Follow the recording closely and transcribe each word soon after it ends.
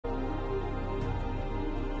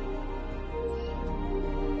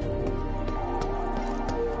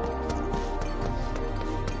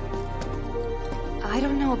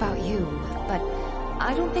know about you, but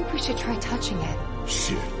I don't think we should try touching it.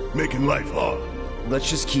 Shit, making life hard. Let's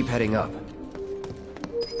just keep heading up.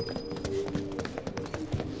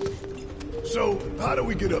 So, how do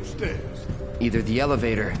we get upstairs? Either the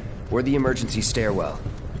elevator or the emergency stairwell.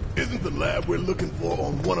 Isn't the lab we're looking for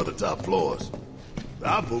on one of the top floors?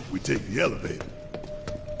 I vote we take the elevator.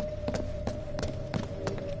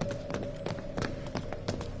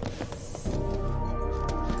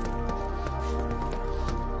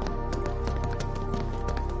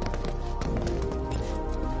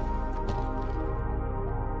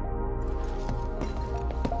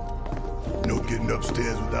 No getting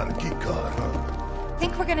upstairs without a key card, huh?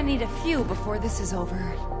 Think we're gonna need a few before this is over.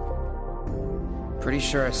 Pretty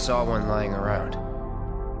sure I saw one lying around.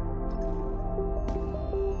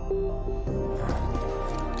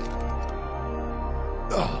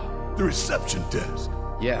 Ah, the reception desk.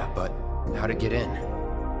 Yeah, but how to get in?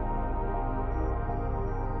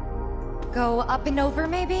 Go up and over,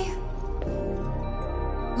 maybe?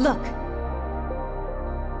 Look.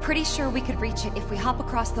 Pretty sure we could reach it if we hop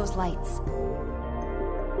across those lights.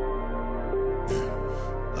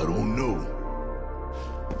 I don't know.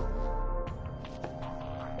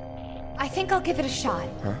 I think I'll give it a shot.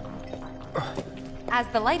 Huh? As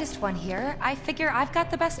the lightest one here, I figure I've got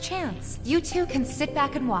the best chance. You two can sit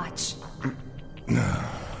back and watch.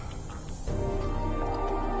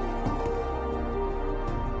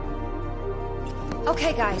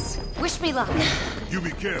 Okay, guys. Wish me luck. You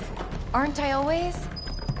be careful. Aren't I always?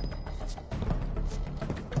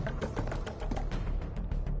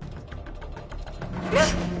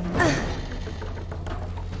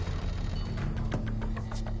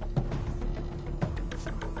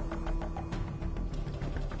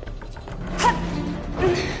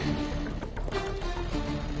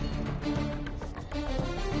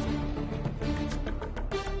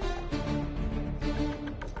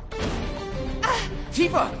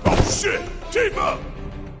 Tifa! Oh shit! Tifa!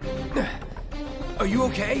 Are you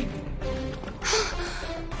okay?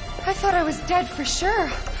 I thought I was dead for sure.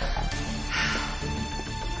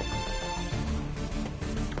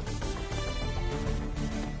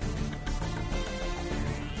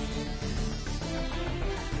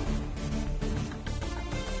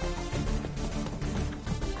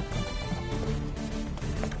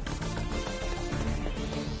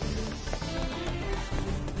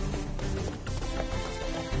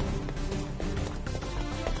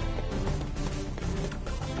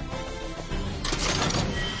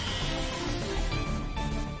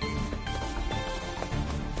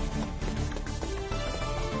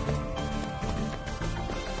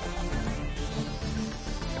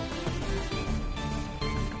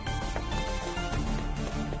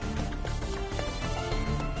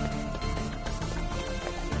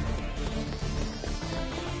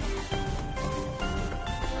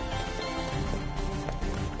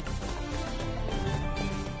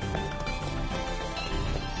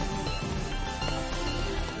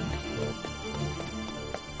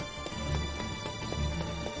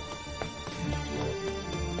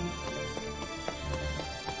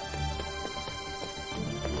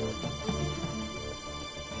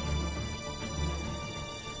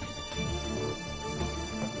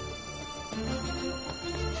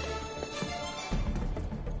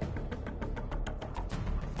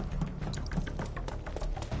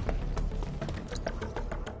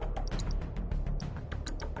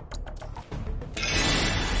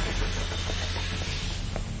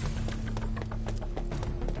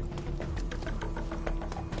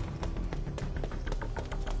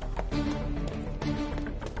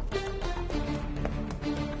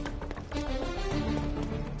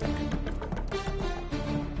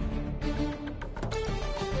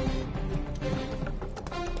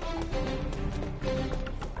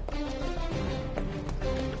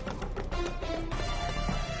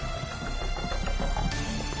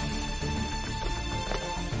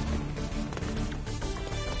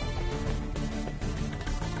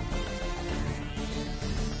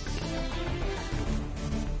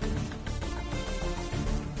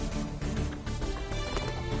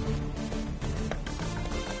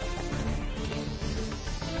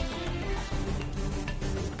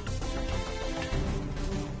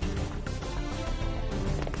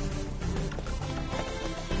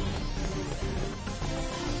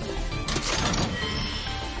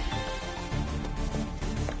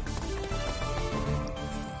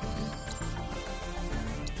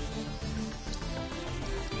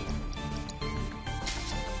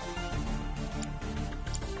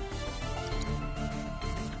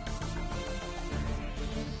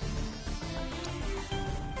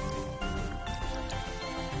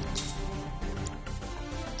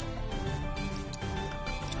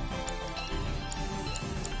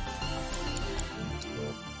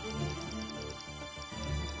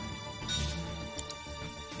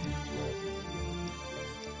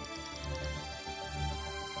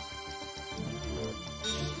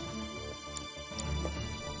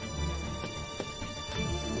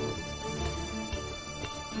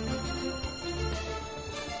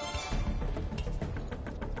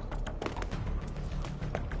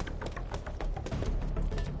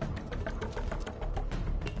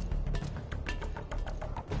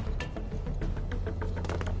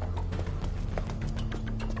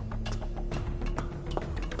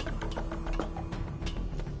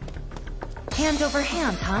 Hand over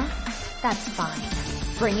hand, huh? That's fine.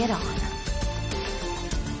 Bring it on.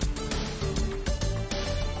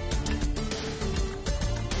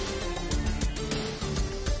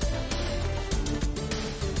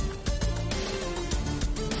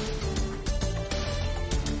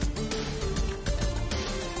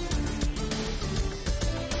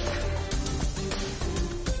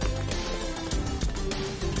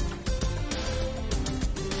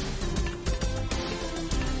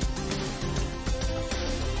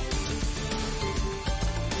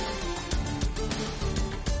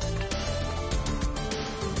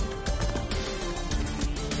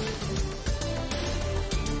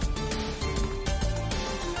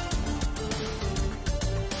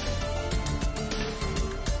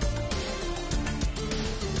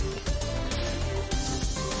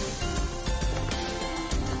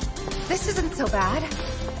 This isn't so bad.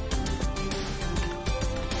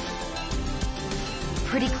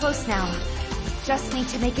 Pretty close now. Just need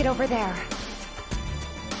to make it over there.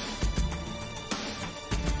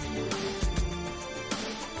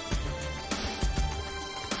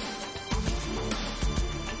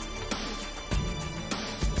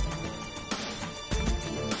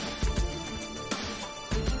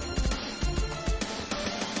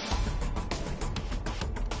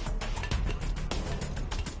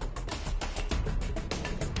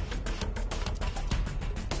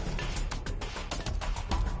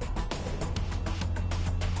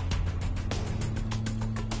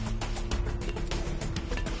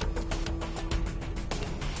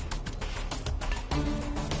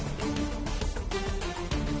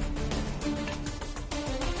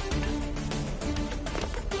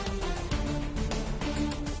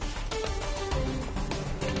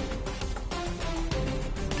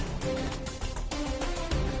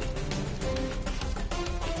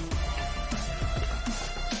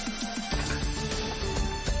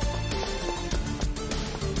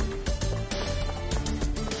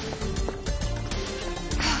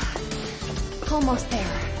 Almost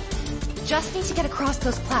there. Just need to get across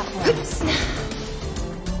those platforms.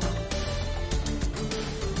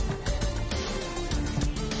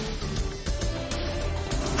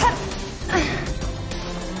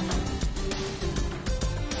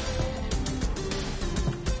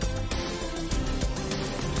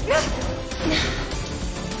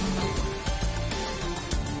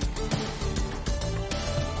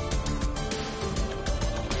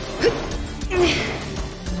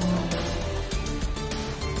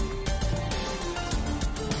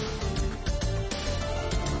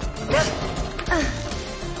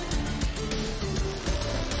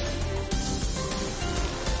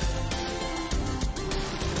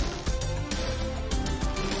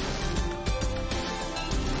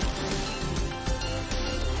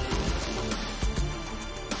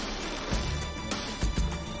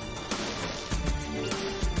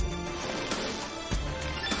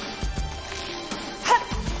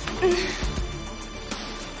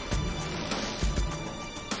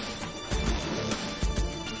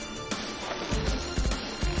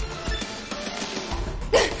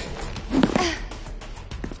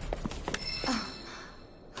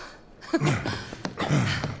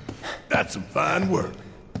 That's some fine work.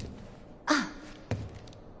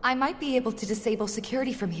 I might be able to disable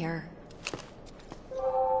security from here.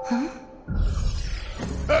 Huh?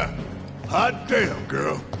 Hot damn,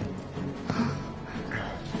 girl.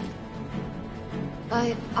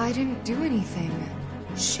 But I didn't do anything.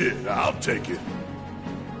 Shit, I'll take it.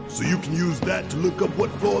 So you can use that to look up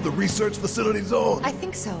what floor the research facility's on? I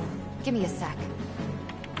think so. Give me a sec.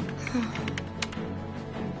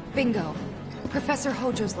 Bingo. Professor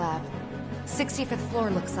Hojo's lab. 65th floor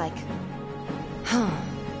looks like. Huh.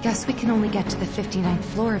 Guess we can only get to the 59th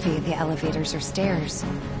floor via the elevators or stairs.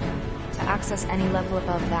 To access any level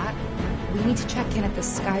above that, we need to check in at the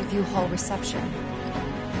Skyview Hall reception.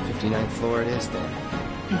 59th floor it is,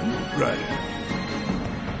 then. Right.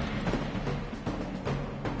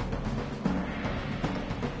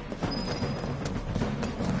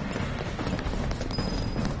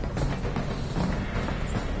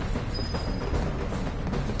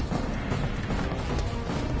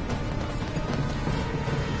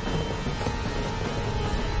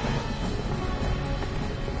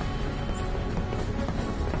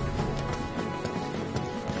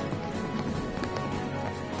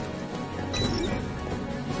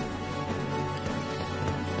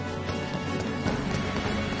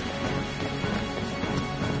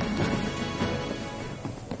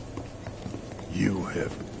 You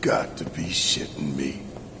have got to be shitting me.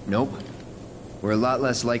 Nope. We're a lot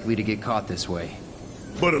less likely to get caught this way.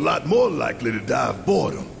 But a lot more likely to die of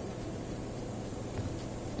boredom.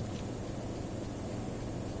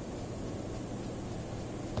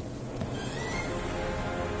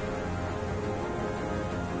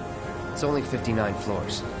 It's only 59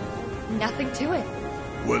 floors. Nothing to it.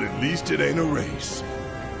 Well, at least it ain't a race.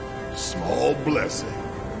 Small blessing.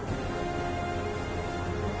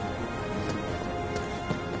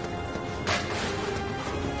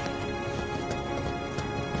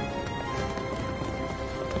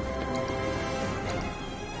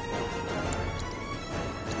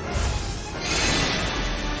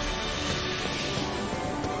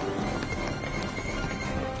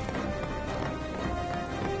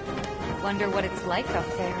 Wonder what it's like up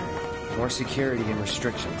there. More security and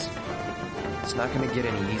restrictions. It's not gonna get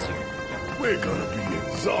any easier. We're gonna be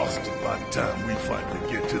exhausted by the time we finally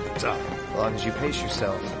get to the top. As long as you pace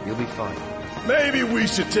yourself, you'll be fine. Maybe we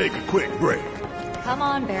should take a quick break. Come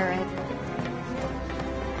on, Barrett.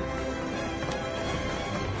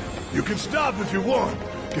 You can stop if you want.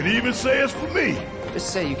 Can even say it's for me.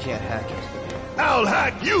 Just say you can't hack it. I'll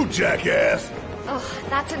hack you, jackass! Oh,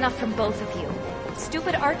 that's enough from both of you.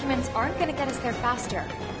 Stupid arguments aren't gonna get us there faster.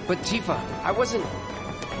 But Tifa, I wasn't...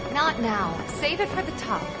 Not now. Save it for the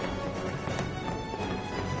top.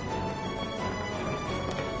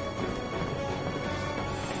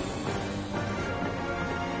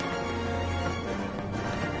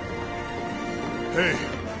 Hey,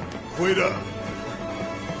 wait up.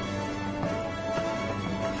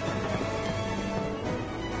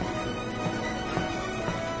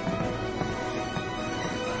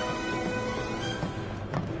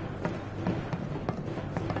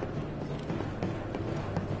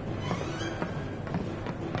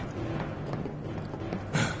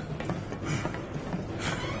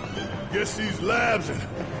 Guess these labs and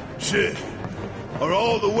shit are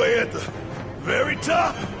all the way at the very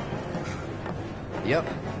top? Yep,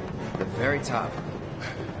 the very top.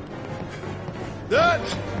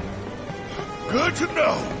 That's good to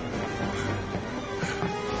know.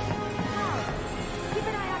 Keep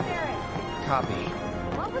an eye on Barrett. Copy.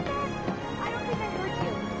 What was that? I don't think I heard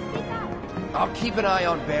you. Speak up. I'll keep an eye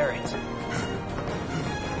on Barrett.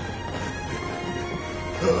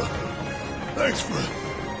 Thanks for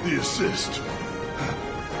the assist.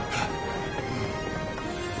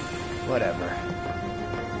 Whatever.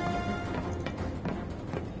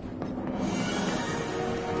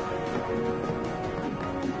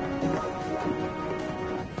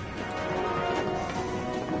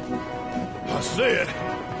 I said,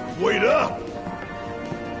 wait up.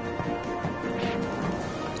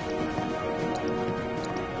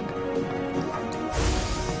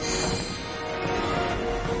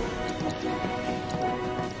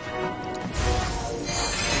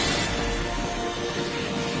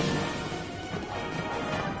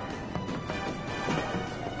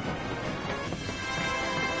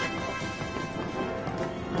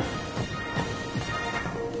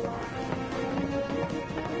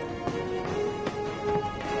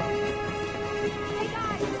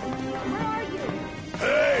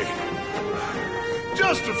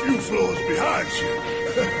 Just a few floors behind you.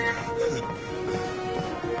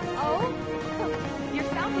 Oh? You're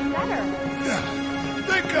sounding better. I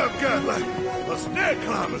think I've got like a snare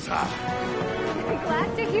climber's high. I'm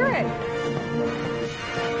glad to hear it.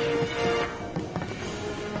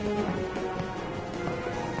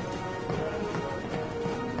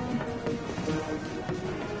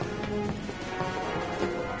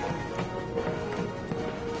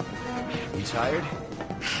 You tired?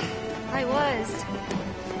 I was.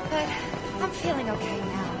 But I'm feeling okay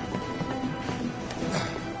now.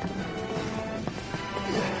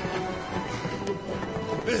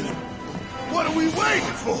 Then what are we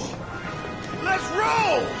waiting for? Let's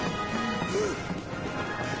roll!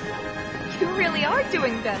 You really are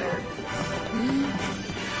doing better.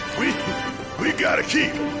 We gotta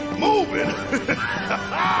keep moving.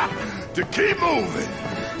 To keep moving.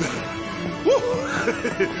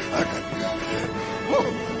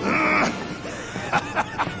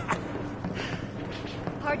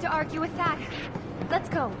 Hard to argue with that. Let's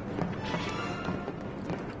go.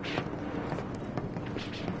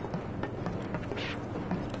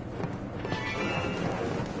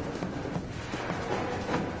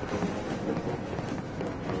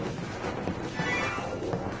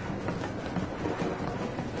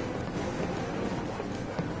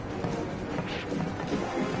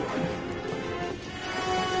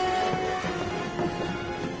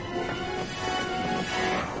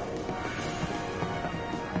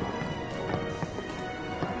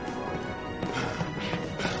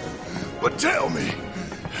 But tell me,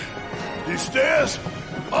 these stairs,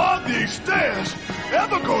 are these stairs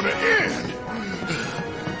ever gonna end?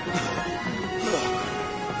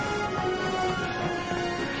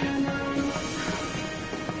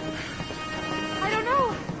 I don't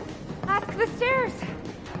know. Ask the stairs.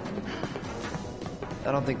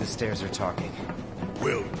 I don't think the stairs are talking.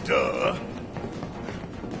 Well, duh.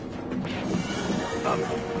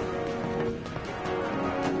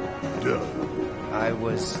 Duh. I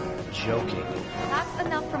was joking. That's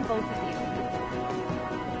enough from both of you.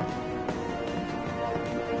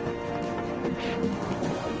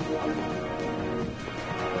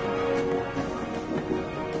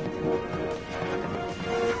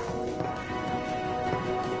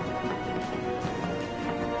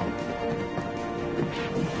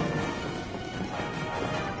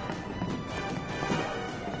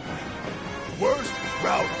 Worst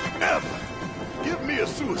route ever. Give me a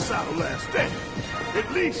suicidal last stand.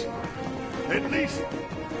 At least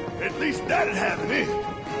that'd have it in.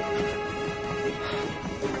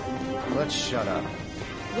 Let's shut up.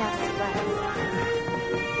 Yes, let's.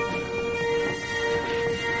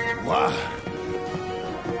 Why?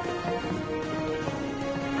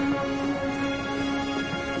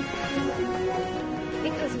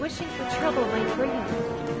 Because wishing for trouble might bring it.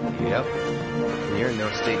 Yep. And you're in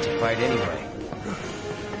no state to fight anyway.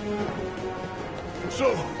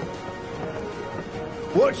 So,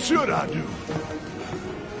 what should I do?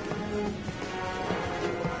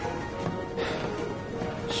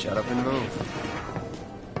 Shut up and move.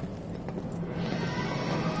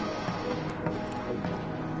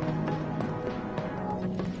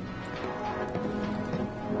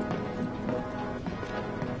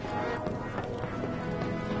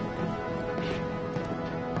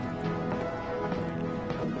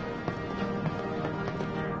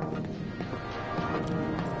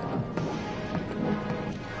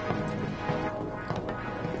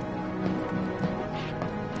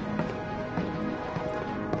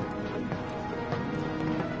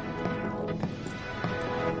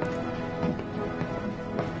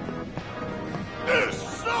 This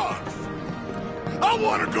sucks! I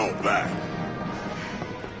want to go back!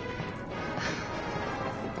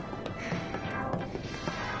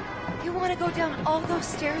 You want to go down all those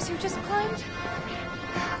stairs you just climbed?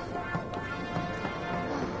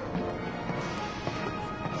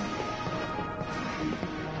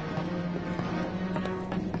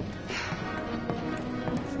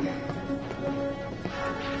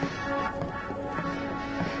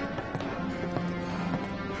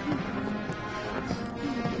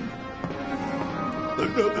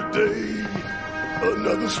 Another day,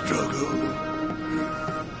 another struggle.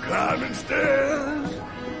 Climbing stairs,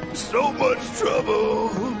 so much trouble.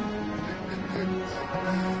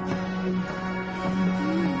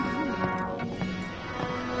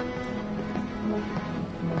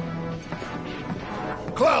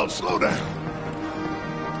 Cloud, slow down.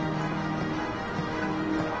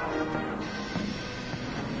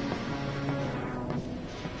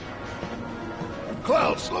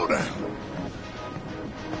 Cloud, slow down.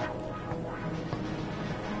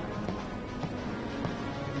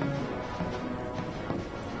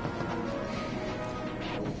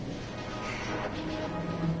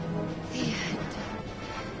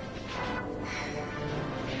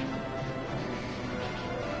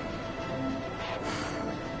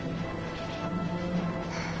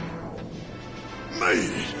 Made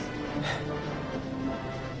it.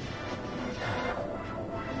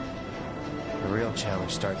 The real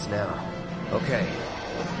challenge starts now. Okay,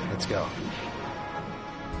 let's go.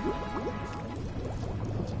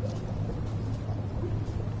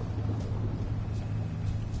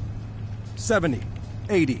 $70,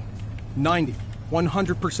 $80, $90,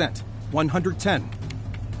 100%, 110.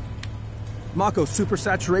 Mako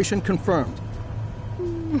supersaturation confirmed.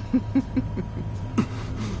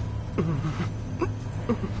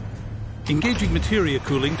 Engaging materia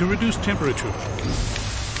cooling to reduce temperature.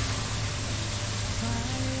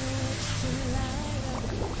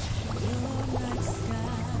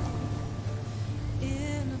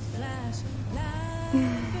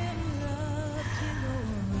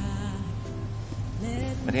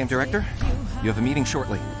 Madame Director, you have a meeting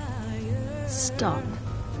shortly. Stop.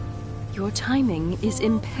 Your timing is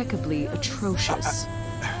impeccably atrocious.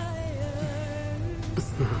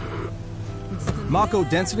 Mako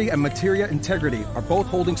density and materia integrity are both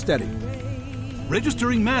holding steady.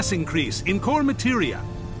 Registering mass increase in core materia.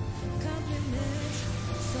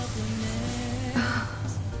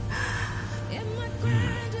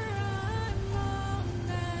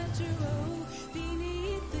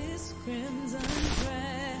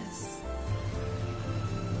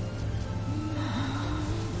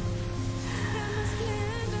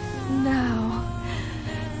 Now,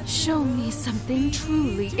 show me something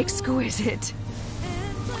truly exquisite.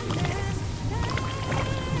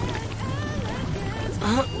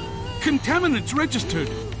 Contaminants registered.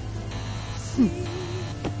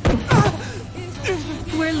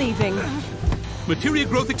 We're leaving. Materia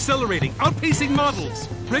growth accelerating, outpacing models.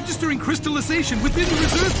 Registering crystallization within the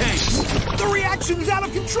reserve tanks. The reaction is out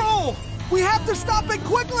of control! We have to stop it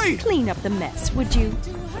quickly! Clean up the mess, would you?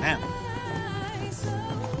 Ma'am.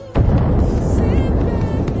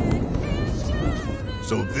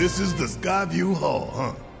 So this is the Skyview Hall,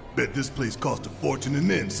 huh? Bet this place cost a fortune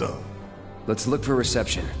and then some. Let's look for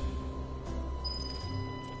reception.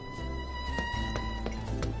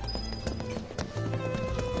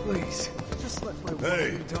 Please, just let my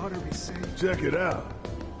Hey. woman daughter be safe. Check it out.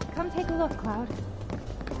 Come take a look, Cloud.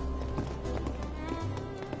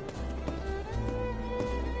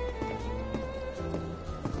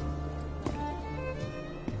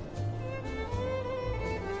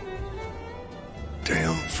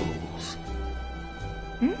 Damn fools.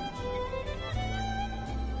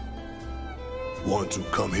 Ones who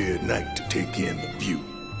come here at night to take in the view.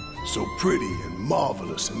 So pretty and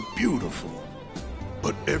marvelous and beautiful.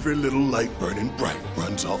 But every little light burning bright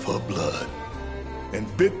runs off her blood. And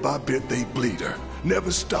bit by bit they bleed her,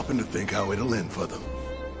 never stopping to think how it'll end for them.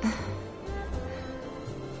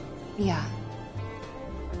 Yeah.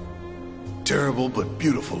 Terrible but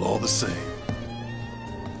beautiful all the same.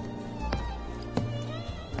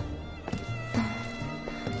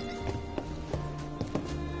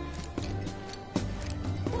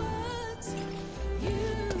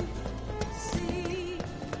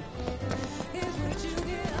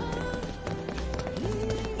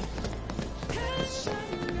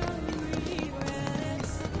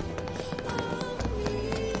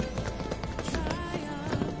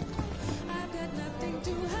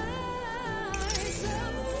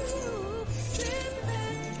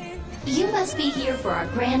 You must be here for our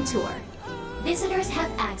grand tour. Visitors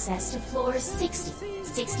have access to floors 60,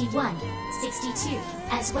 61, 62,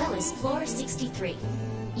 as well as floor 63.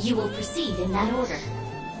 You will proceed in that order.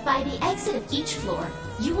 By the exit of each floor,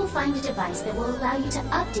 you will find a device that will allow you to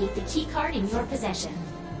update the keycard in your possession,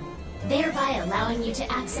 thereby allowing you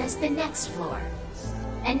to access the next floor.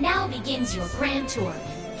 And now begins your grand tour.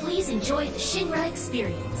 Please enjoy the Shinra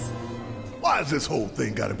experience. Why has this whole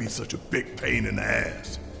thing gotta be such a big pain in the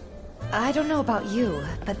ass? I don't know about you,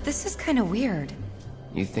 but this is kind of weird.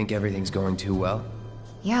 You think everything's going too well?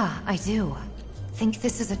 Yeah, I do. Think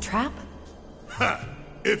this is a trap? Ha!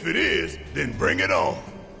 If it is, then bring it on.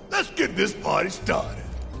 Let's get this party started.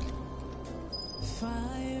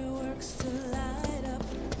 Fireworks to light up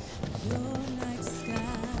your night sky.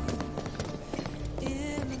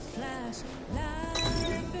 In a flash,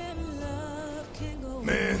 life and love can go.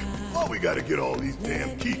 Man, why we gotta get all these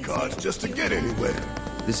damn key cards just to get anywhere?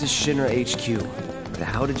 This is Shinra HQ. But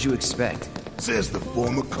how did you expect? Says the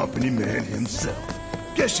former company man himself.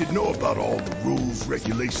 Guess you'd know about all the rules,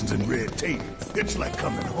 regulations, and red tape. It's like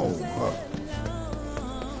coming home, huh?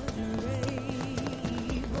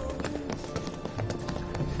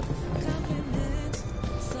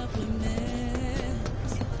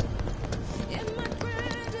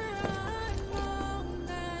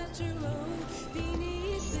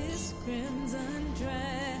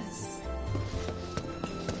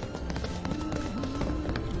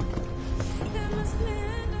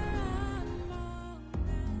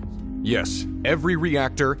 Yes, every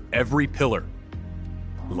reactor, every pillar.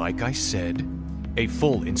 Like I said, a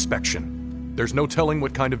full inspection. There's no telling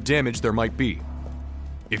what kind of damage there might be.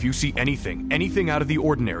 If you see anything out of the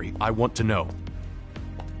ordinary, I want to know.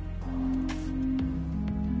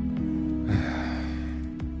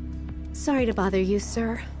 Sorry to bother you,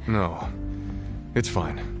 sir. No, it's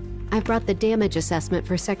fine. I've brought the damage assessment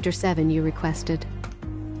for Sector 7 you requested.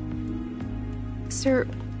 Sir,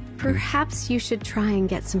 perhaps you should try and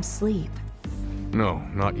get some sleep. No,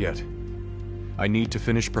 not yet. I need to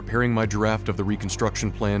finish preparing my draft of the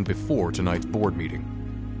reconstruction plan before tonight's board meeting.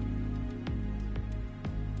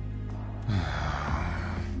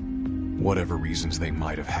 Whatever reasons they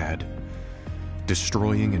might have had,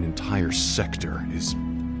 destroying an entire sector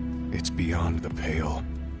it's beyond the pale.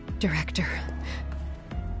 Director,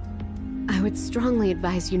 I would strongly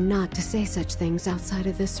advise you not to say such things outside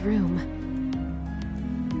of this room.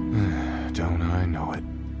 Don't I know it?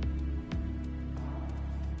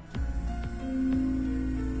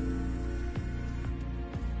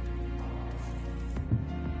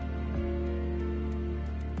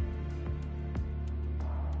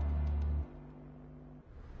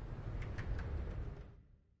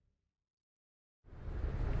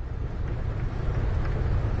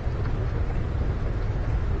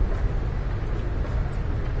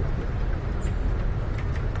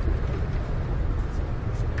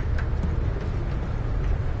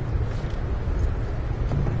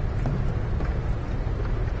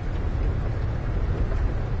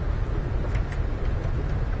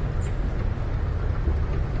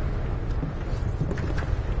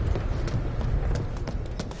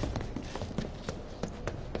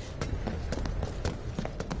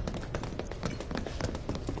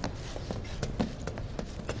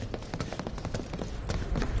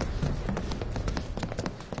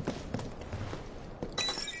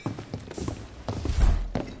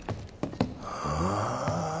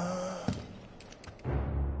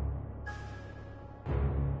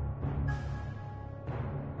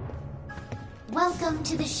 Welcome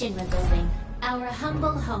to the Shinra building, our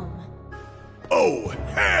humble home. Oh,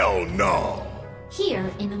 hell no! Here,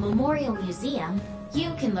 in the Memorial Museum,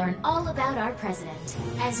 you can learn all about our president,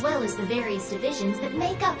 as well as the various divisions that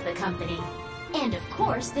make up the company. And of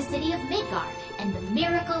course, the city of Midgard, and the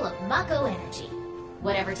miracle of Mako energy.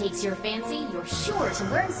 Whatever takes your fancy, you're sure to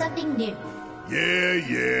learn something new.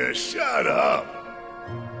 Yeah, shut up!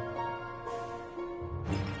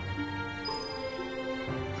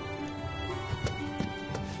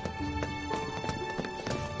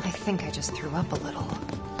 I think I just threw up a little.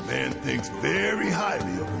 Man thinks very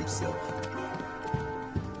highly of himself.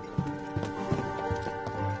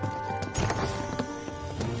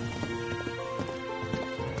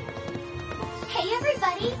 Hey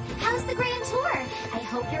everybody! How's the grand tour? I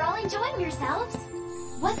hope you're all enjoying yourselves.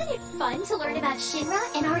 Wasn't it fun to learn about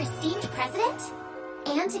Shinra and our esteemed president?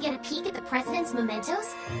 And to get a peek at the president's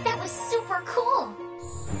mementos? That was super cool!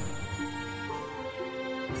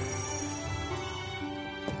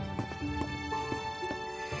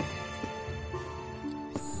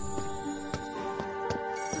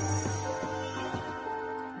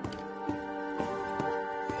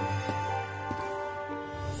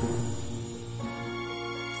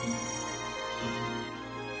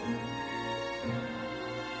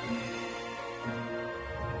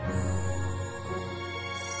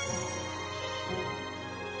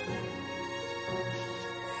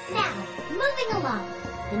 Moving along,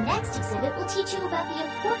 the next exhibit will teach you about the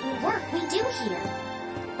important work we do here,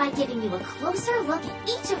 by giving you a closer look at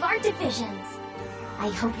each of our divisions. I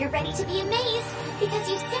hope you're ready to be amazed, because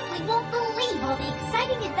you simply won't believe all the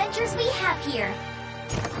exciting adventures we have here.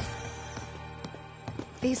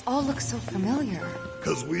 These all look so familiar.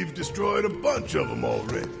 'Cause we've destroyed a bunch of them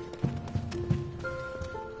already.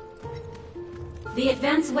 The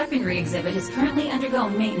Advanced Weaponry exhibit is currently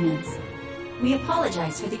undergoing maintenance. We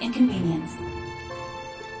apologize for the inconvenience.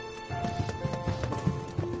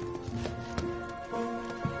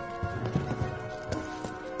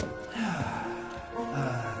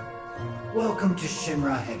 Welcome to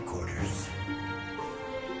Shinra headquarters.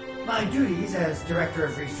 My duties as Director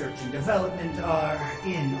of Research and Development are,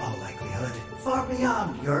 in all likelihood, far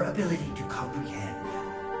beyond your ability to comprehend.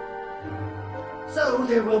 So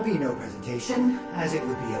there will be no presentation, as it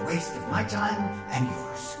would be a waste of my time and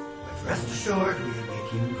yours. But rest assured, we are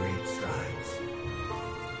making great strides.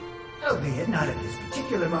 Albeit not at this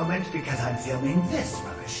particular moment, because I'm filming this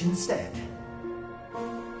rubbish instead.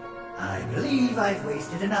 I believe I've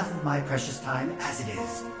wasted enough of my precious time as it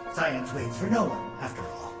is. Science waits for no one, after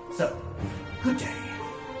all. So, good day.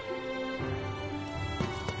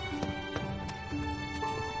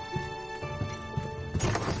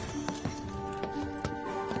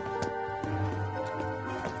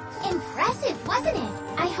 Impressive, wasn't it?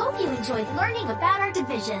 I hope you enjoyed learning about our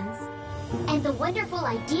divisions and the wonderful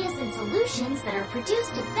ideas and solutions that are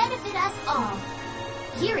produced to benefit us all.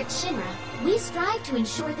 Here at Shinra, we strive to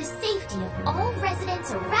ensure the safety of all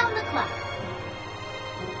residents around the clock.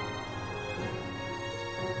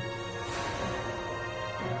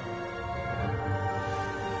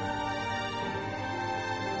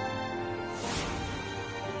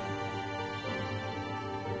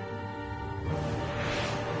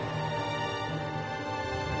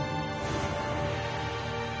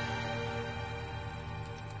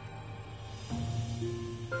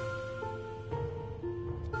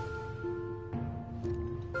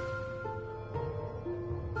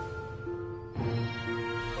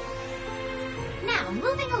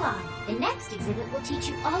 Moving along, the next exhibit will teach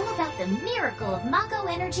you all about the miracle of Mako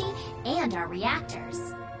energy and our reactors,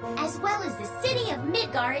 as well as the city of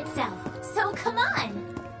Midgard itself. So come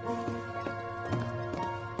on!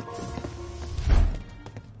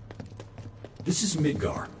 This is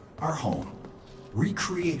Midgard, our home,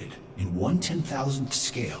 recreated in 1/10,000th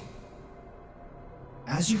scale.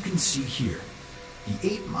 As you can see here,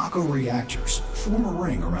 the 8 Mako reactors form a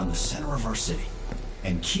ring around the center of our city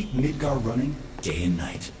and keep Midgard running day and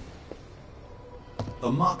night.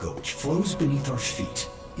 The Mako which flows beneath our feet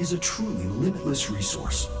is a truly limitless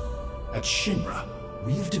resource. At Shinra,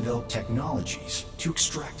 we have developed technologies to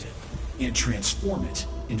extract it and transform it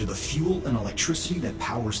into the fuel and electricity that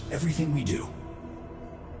powers everything we do.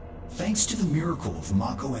 Thanks to the miracle of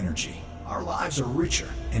Mako energy, our lives are richer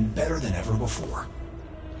and better than ever before.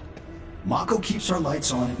 Mako keeps our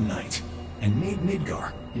lights on at night and made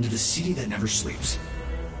Midgard into the city that never sleeps.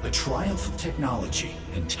 A triumph of technology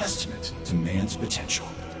and testament to man's potential.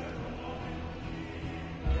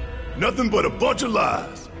 Nothing but a bunch of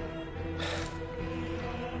lies.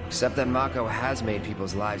 Except that Mako has made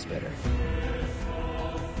people's lives better.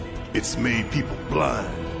 It's made people blind.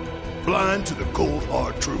 Blind to the cold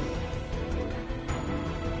hard truth.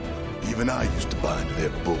 Even I used to buy into their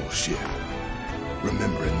bullshit.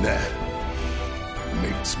 Remembering that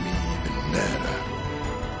makes me even madder.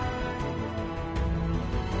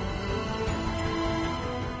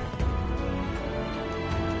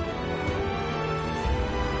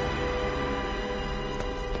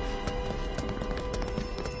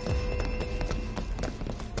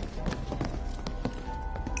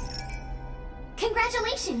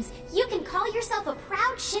 Congratulations! You can call yourself a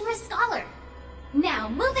proud Shinra scholar. Now,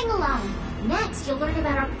 moving along. Next, you'll learn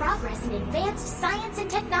about our progress in advanced science and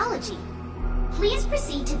technology. Please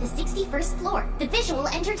proceed to the 61st floor, the Visual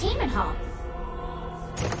Entertainment Hall.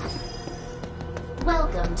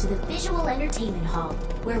 Welcome to the Visual Entertainment Hall,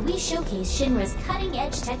 where we showcase Shinra's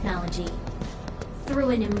cutting-edge technology. Through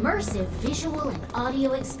an immersive visual and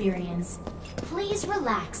audio experience, please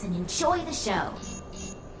relax and enjoy the show.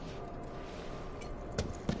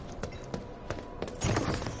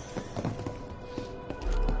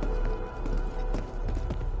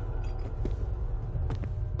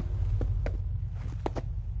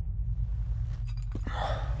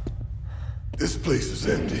 This place is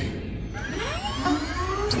empty.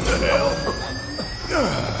 What the hell?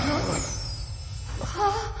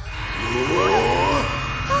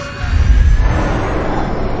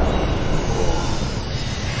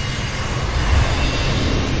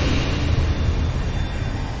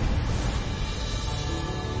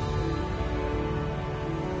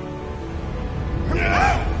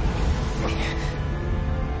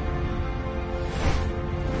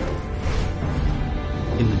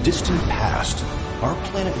 In the distant past, our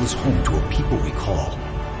planet was home to a people we call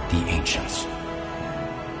the Ancients.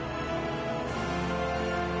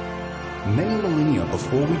 Many millennia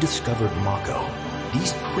before we discovered Mako,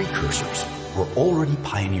 these precursors were already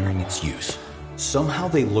pioneering its use. Somehow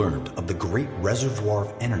they learned of the great reservoir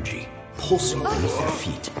of energy pulsing beneath their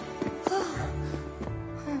feet.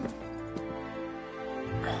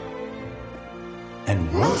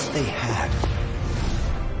 And once they had,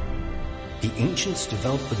 the Ancients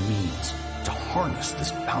developed the means to harness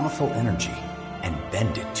this bountiful energy and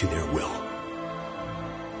bend it to their will.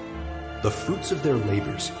 The fruits of their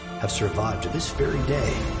labors have survived to this very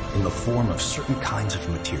day in the form of certain kinds of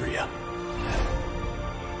materia.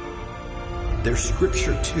 Their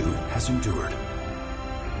scripture, too, has endured.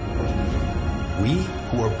 We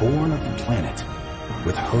who are born of the planet,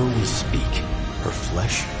 with her we speak, her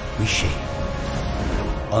flesh we shape.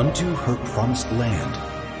 Unto her promised land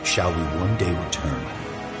shall we one day return.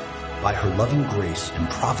 By her loving grace and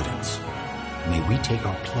providence, may we take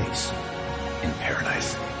our place in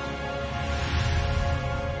paradise.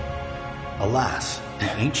 Alas, the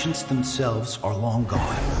Ancients themselves are long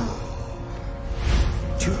gone.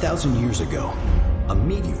 2,000 years ago, a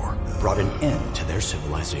meteor brought an end to their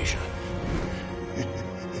civilization.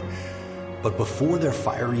 But before their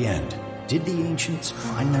fiery end, did the Ancients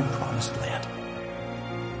find their promised land?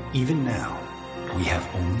 Even now, we have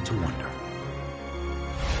only to wonder.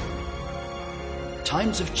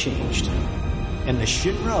 Times have changed, and the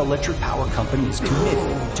Shinra Electric Power Company is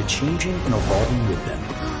committed to changing and evolving with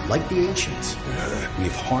them. Like the Ancients, we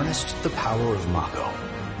have harnessed the power of Mako.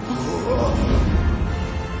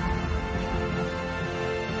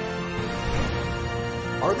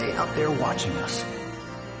 Are they out there watching us,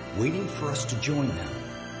 waiting for us to join them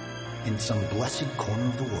in some blessed corner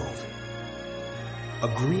of the world? A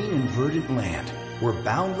green and verdant land where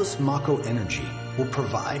boundless Mako energy will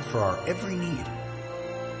provide for our every need.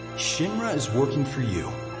 Shinra is working for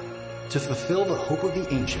you to fulfill the hope of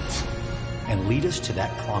the Ancients and lead us to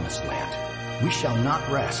that promised land. We shall not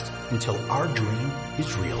rest until our dream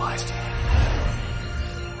is realized.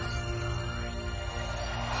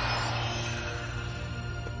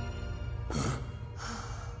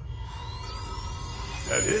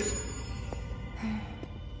 That it?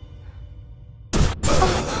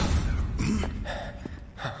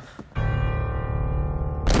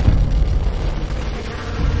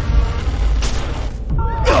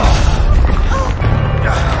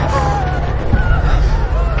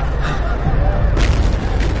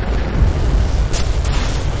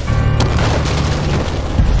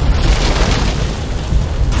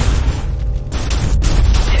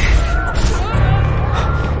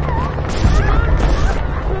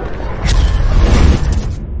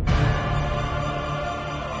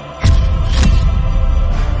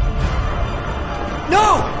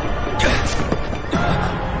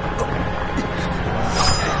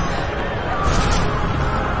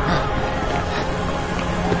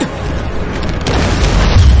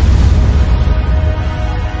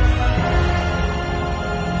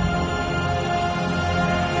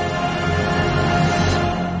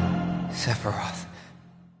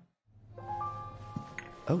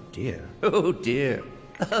 Oh dear.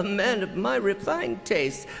 A man of my refined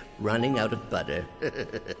taste running out of butter.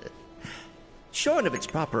 Shorn of its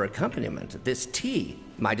proper accompaniment, this tea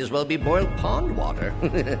might as well be boiled pond water.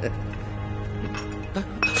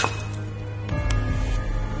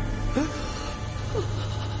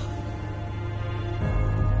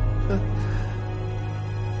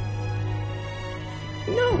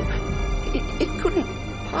 No, it couldn't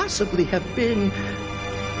possibly have been...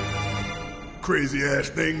 Crazy-ass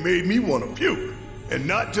thing made me want to puke. And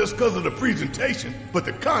not just because of the presentation, but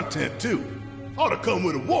the content, too. Ought to come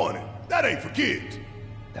with a warning. That ain't for kids.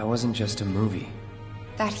 That wasn't just a movie.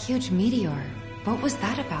 That huge meteor, what was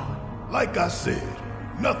that about? Like I said,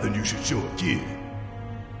 nothing you should show a kid.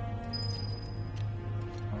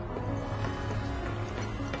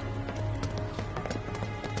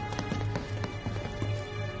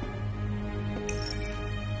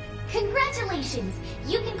 Congratulations!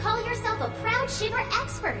 You can call yourself a proud Shinra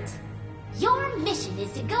expert! Your mission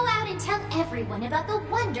is to go out and tell everyone about the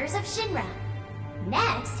wonders of Shinra.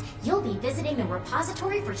 Next, you'll be visiting the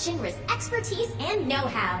repository for Shinra's expertise and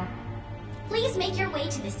know-how. Please make your way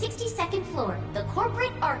to the 62nd floor, the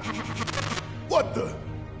corporate archive. What the?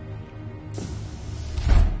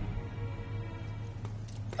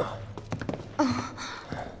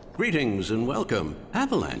 Greetings and welcome.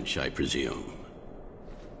 Avalanche, I presume.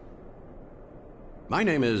 My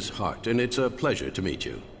name is Hart, and it's a pleasure to meet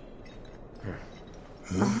you.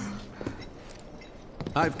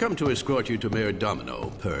 I've come to escort you to Mayor Domino,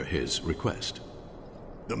 per his request.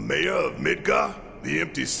 The mayor of Midgar? The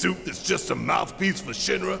empty suit that's just a mouthpiece for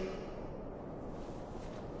Shinra?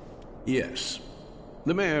 Yes.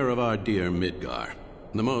 The mayor of our dear Midgar.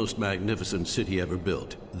 The most magnificent city ever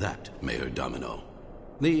built. That Mayor Domino.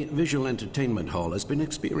 The visual entertainment hall has been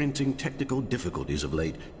experiencing technical difficulties of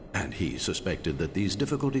late, and he suspected that these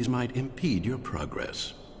difficulties might impede your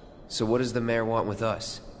progress. So what does the mayor want with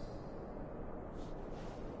us?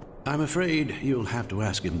 I'm afraid you'll have to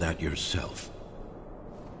ask him that yourself.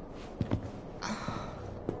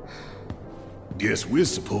 Guess we're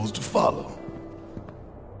supposed to follow.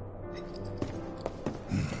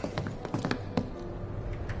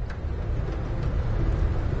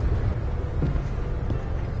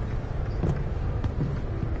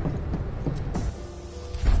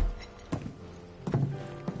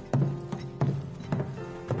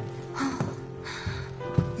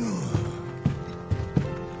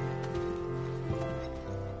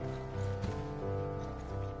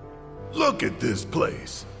 Look at this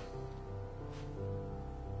place.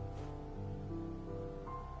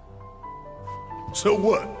 So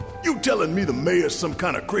what? You telling me the mayor's some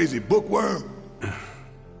kind of crazy bookworm?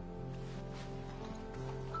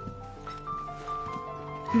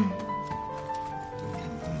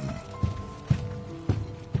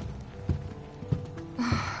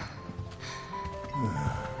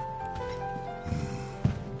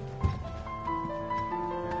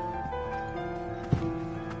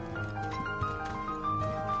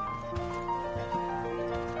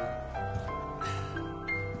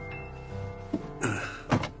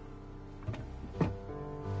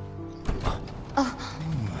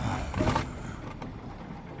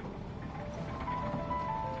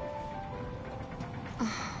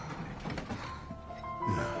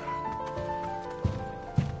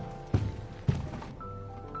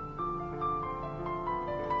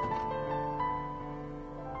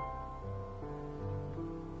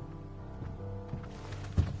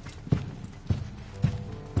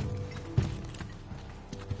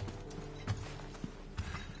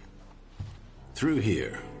 Through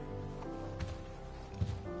here.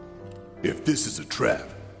 If this is a trap,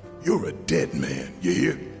 you're a dead man, you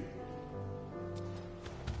hear?